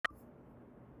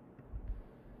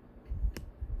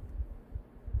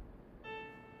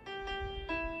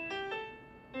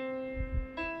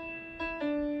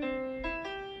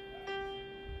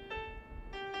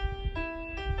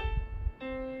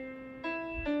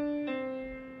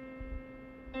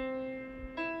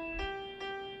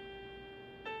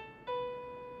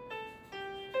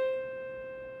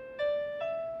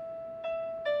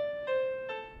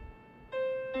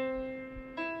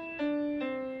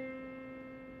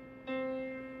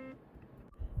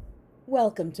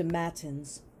Welcome to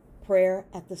Matins, prayer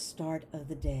at the start of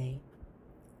the day.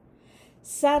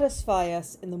 Satisfy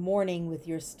us in the morning with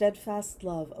your steadfast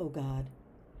love, O God,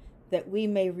 that we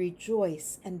may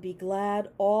rejoice and be glad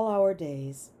all our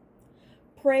days.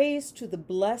 Praise to the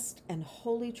blessed and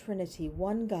holy Trinity,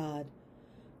 one God,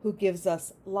 who gives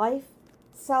us life,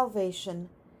 salvation,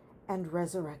 and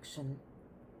resurrection.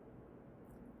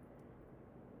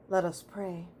 Let us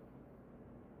pray.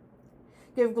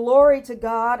 Give glory to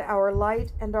God, our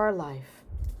light and our life.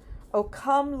 O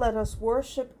come, let us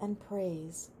worship and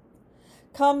praise.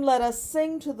 Come, let us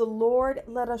sing to the Lord.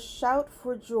 Let us shout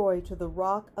for joy to the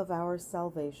rock of our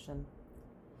salvation.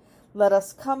 Let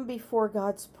us come before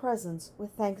God's presence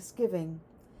with thanksgiving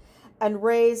and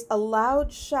raise a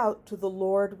loud shout to the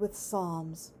Lord with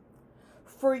psalms.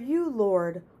 For you,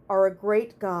 Lord, are a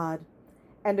great God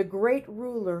and a great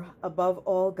ruler above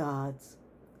all gods.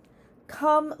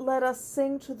 Come, let us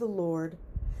sing to the Lord.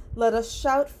 Let us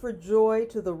shout for joy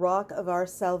to the rock of our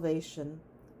salvation.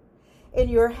 In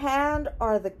your hand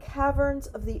are the caverns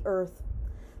of the earth.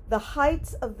 The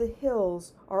heights of the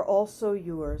hills are also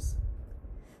yours.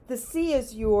 The sea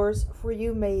is yours, for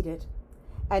you made it,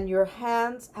 and your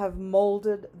hands have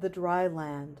molded the dry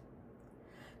land.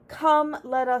 Come,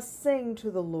 let us sing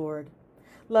to the Lord.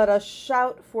 Let us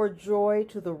shout for joy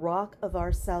to the rock of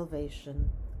our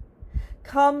salvation.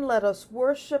 Come, let us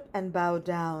worship and bow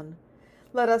down.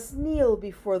 Let us kneel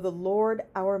before the Lord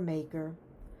our Maker.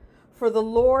 For the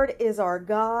Lord is our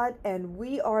God, and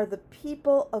we are the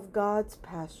people of God's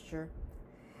pasture,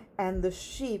 and the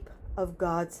sheep of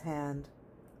God's hand.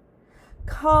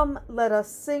 Come, let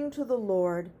us sing to the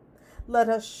Lord. Let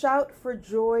us shout for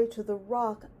joy to the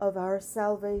rock of our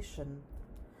salvation.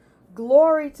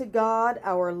 Glory to God,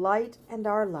 our light and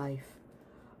our life.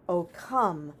 O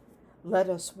come, let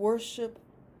us worship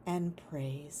and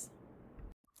praise.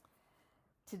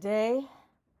 Today,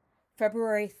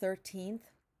 February 13th,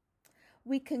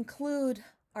 we conclude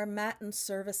our Matin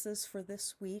services for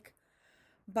this week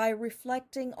by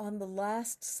reflecting on the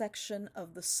last section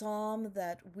of the psalm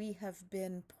that we have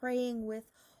been praying with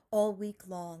all week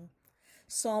long,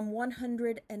 Psalm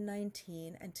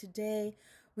 119, and today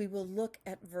we will look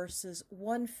at verses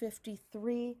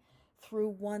 153 through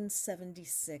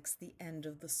 176, the end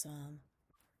of the psalm.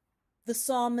 The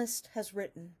psalmist has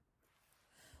written,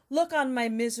 "Look on my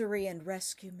misery and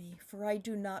rescue me, for I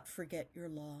do not forget your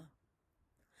law.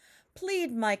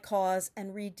 Plead my cause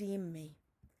and redeem me.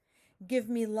 Give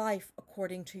me life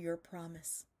according to your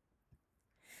promise.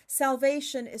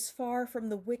 Salvation is far from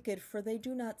the wicked, for they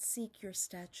do not seek your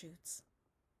statutes.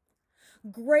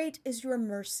 Great is your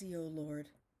mercy, O Lord.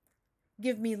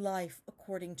 Give me life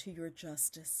according to your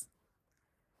justice.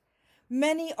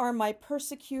 Many are my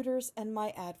persecutors and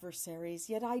my adversaries,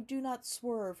 yet I do not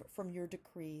swerve from your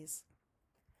decrees.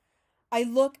 I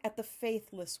look at the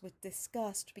faithless with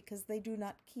disgust because they do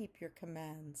not keep your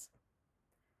commands.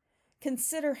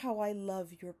 Consider how I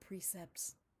love your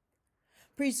precepts.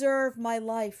 Preserve my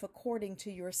life according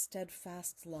to your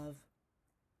steadfast love.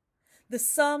 The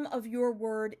sum of your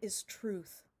word is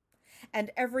truth, and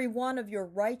every one of your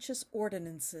righteous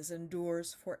ordinances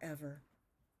endures forever.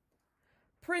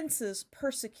 Princes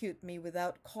persecute me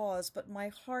without cause, but my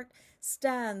heart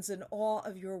stands in awe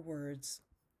of your words.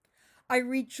 I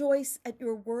rejoice at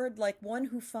your word like one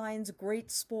who finds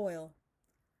great spoil.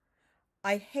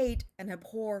 I hate and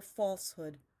abhor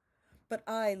falsehood, but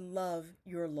I love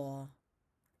your law.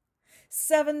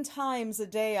 7 times a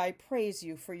day I praise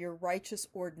you for your righteous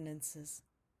ordinances.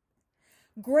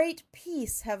 Great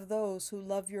peace have those who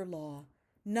love your law.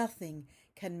 Nothing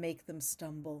can make them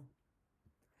stumble.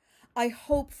 I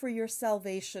hope for your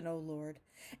salvation, O Lord,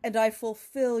 and I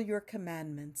fulfill your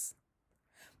commandments.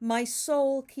 My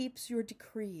soul keeps your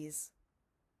decrees.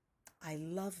 I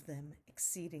love them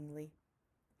exceedingly.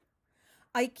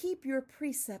 I keep your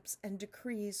precepts and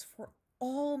decrees, for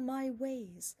all my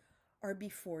ways are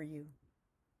before you.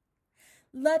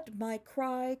 Let my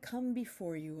cry come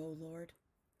before you, O Lord.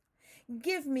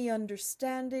 Give me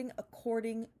understanding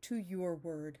according to your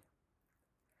word.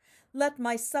 Let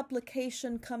my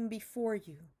supplication come before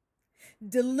you.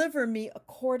 Deliver me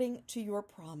according to your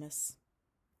promise.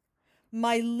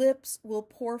 My lips will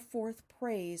pour forth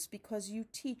praise because you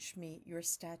teach me your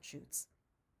statutes.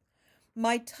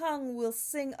 My tongue will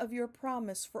sing of your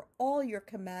promise, for all your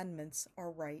commandments are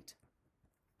right.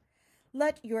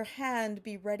 Let your hand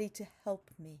be ready to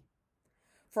help me,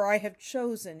 for I have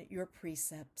chosen your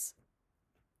precepts.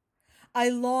 I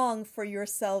long for your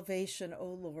salvation, O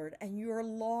Lord, and your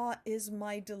law is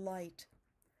my delight.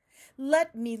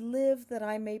 Let me live that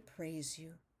I may praise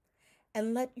you,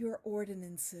 and let your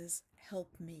ordinances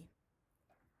help me.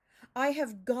 I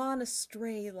have gone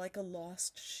astray like a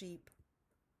lost sheep.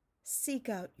 Seek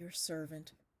out your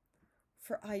servant,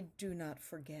 for I do not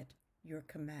forget your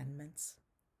commandments.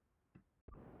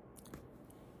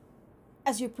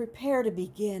 As you prepare to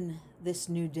begin this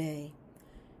new day,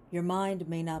 your mind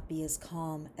may not be as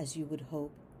calm as you would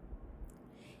hope.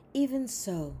 Even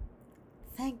so,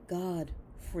 thank God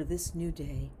for this new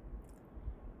day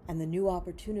and the new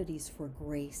opportunities for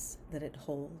grace that it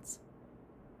holds.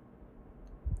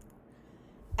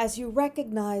 As you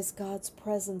recognize God's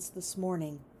presence this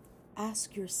morning,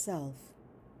 ask yourself,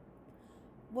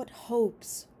 what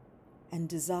hopes and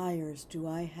desires do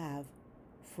I have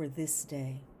for this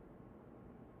day?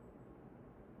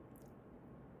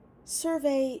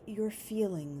 Survey your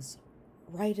feelings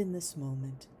right in this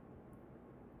moment.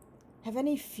 Have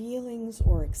any feelings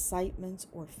or excitements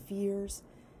or fears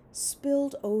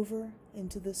spilled over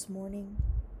into this morning?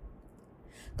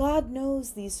 God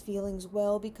knows these feelings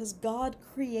well because God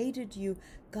created you.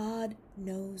 God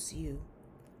knows you.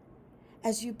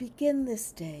 As you begin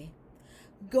this day,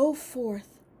 go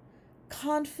forth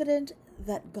confident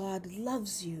that God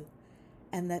loves you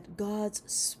and that God's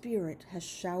Spirit has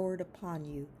showered upon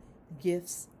you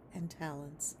gifts and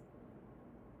talents.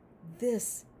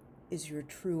 This is your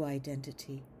true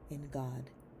identity in God.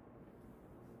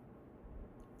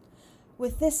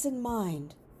 With this in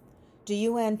mind, do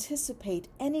you anticipate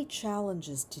any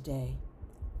challenges today,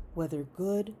 whether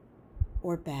good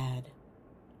or bad?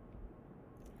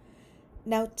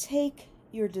 Now take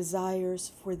your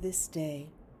desires for this day,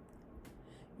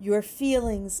 your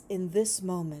feelings in this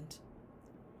moment,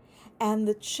 and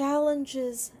the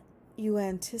challenges you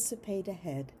anticipate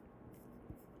ahead,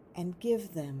 and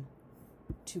give them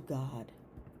to God.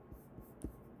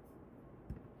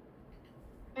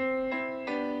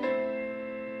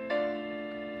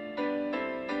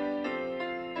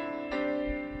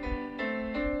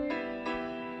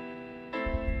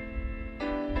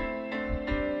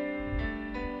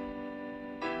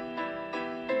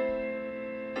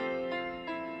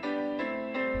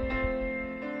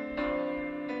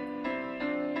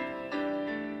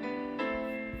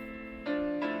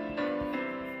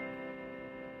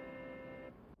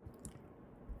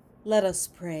 Let us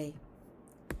pray.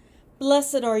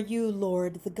 Blessed are you,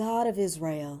 Lord, the God of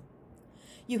Israel.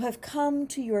 You have come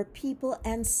to your people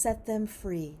and set them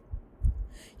free.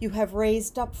 You have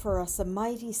raised up for us a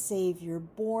mighty Savior,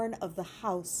 born of the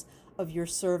house of your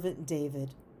servant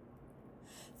David.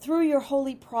 Through your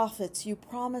holy prophets, you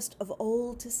promised of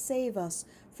old to save us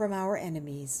from our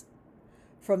enemies,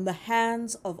 from the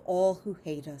hands of all who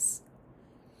hate us.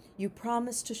 You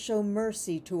promised to show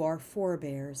mercy to our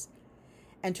forebears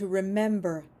and to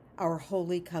remember our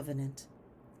holy covenant.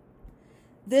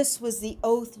 This was the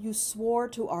oath you swore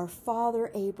to our father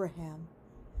Abraham,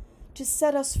 to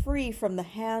set us free from the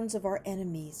hands of our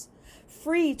enemies,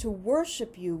 free to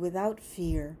worship you without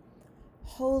fear,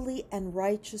 holy and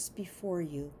righteous before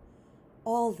you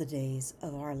all the days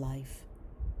of our life.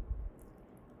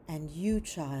 And you,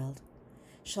 child,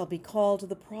 shall be called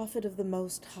the prophet of the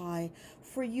Most High,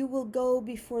 for you will go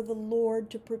before the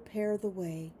Lord to prepare the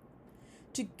way,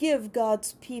 to give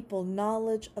God's people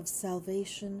knowledge of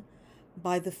salvation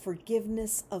by the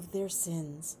forgiveness of their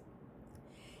sins.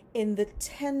 In the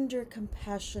tender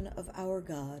compassion of our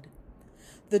God,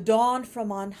 the dawn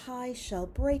from on high shall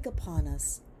break upon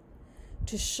us,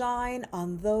 to shine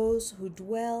on those who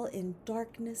dwell in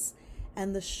darkness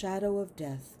and the shadow of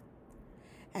death,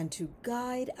 and to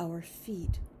guide our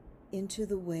feet into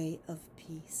the way of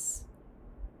peace.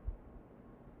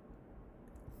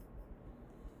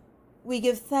 We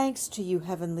give thanks to you,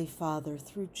 Heavenly Father,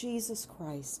 through Jesus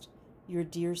Christ, your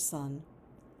dear Son,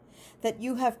 that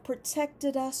you have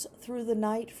protected us through the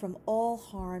night from all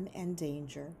harm and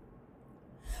danger.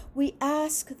 We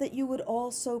ask that you would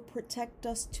also protect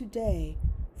us today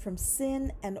from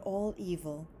sin and all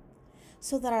evil,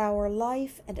 so that our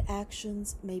life and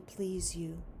actions may please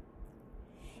you.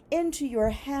 Into your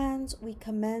hands we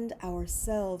commend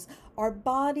ourselves, our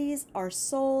bodies, our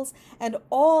souls, and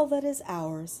all that is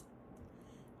ours.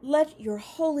 Let your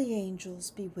holy angels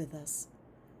be with us,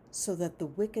 so that the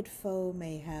wicked foe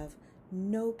may have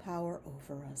no power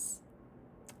over us.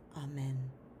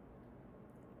 Amen.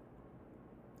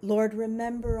 Lord,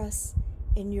 remember us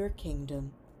in your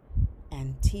kingdom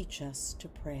and teach us to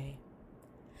pray.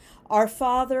 Our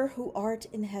Father, who art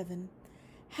in heaven,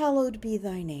 hallowed be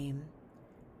thy name.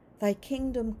 Thy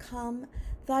kingdom come,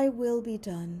 thy will be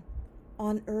done,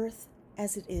 on earth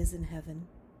as it is in heaven.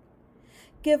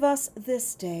 Give us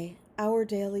this day our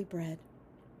daily bread,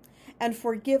 and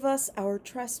forgive us our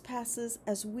trespasses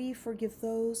as we forgive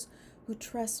those who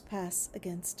trespass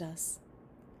against us.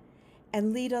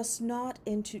 and lead us not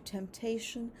into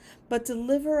temptation, but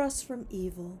deliver us from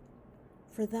evil.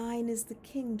 For thine is the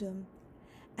kingdom,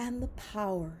 and the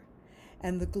power,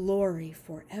 and the glory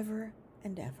forever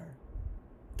and ever.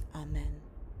 Amen.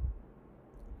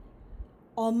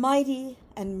 Almighty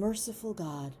and merciful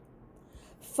God,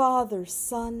 Father,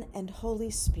 Son, and Holy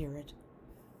Spirit,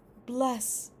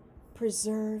 bless,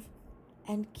 preserve,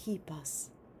 and keep us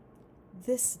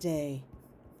this day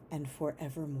and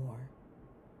forevermore.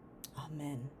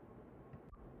 Amen.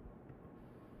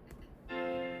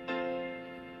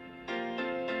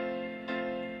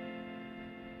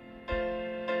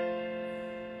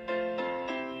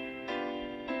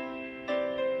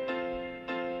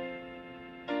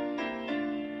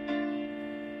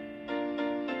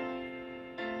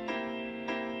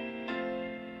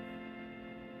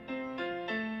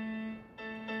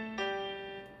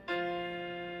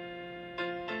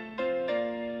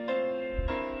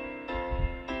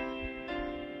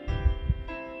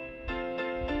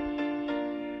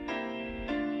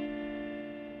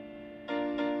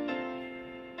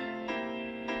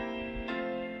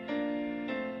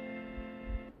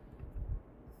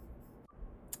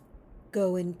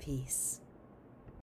 Go in peace.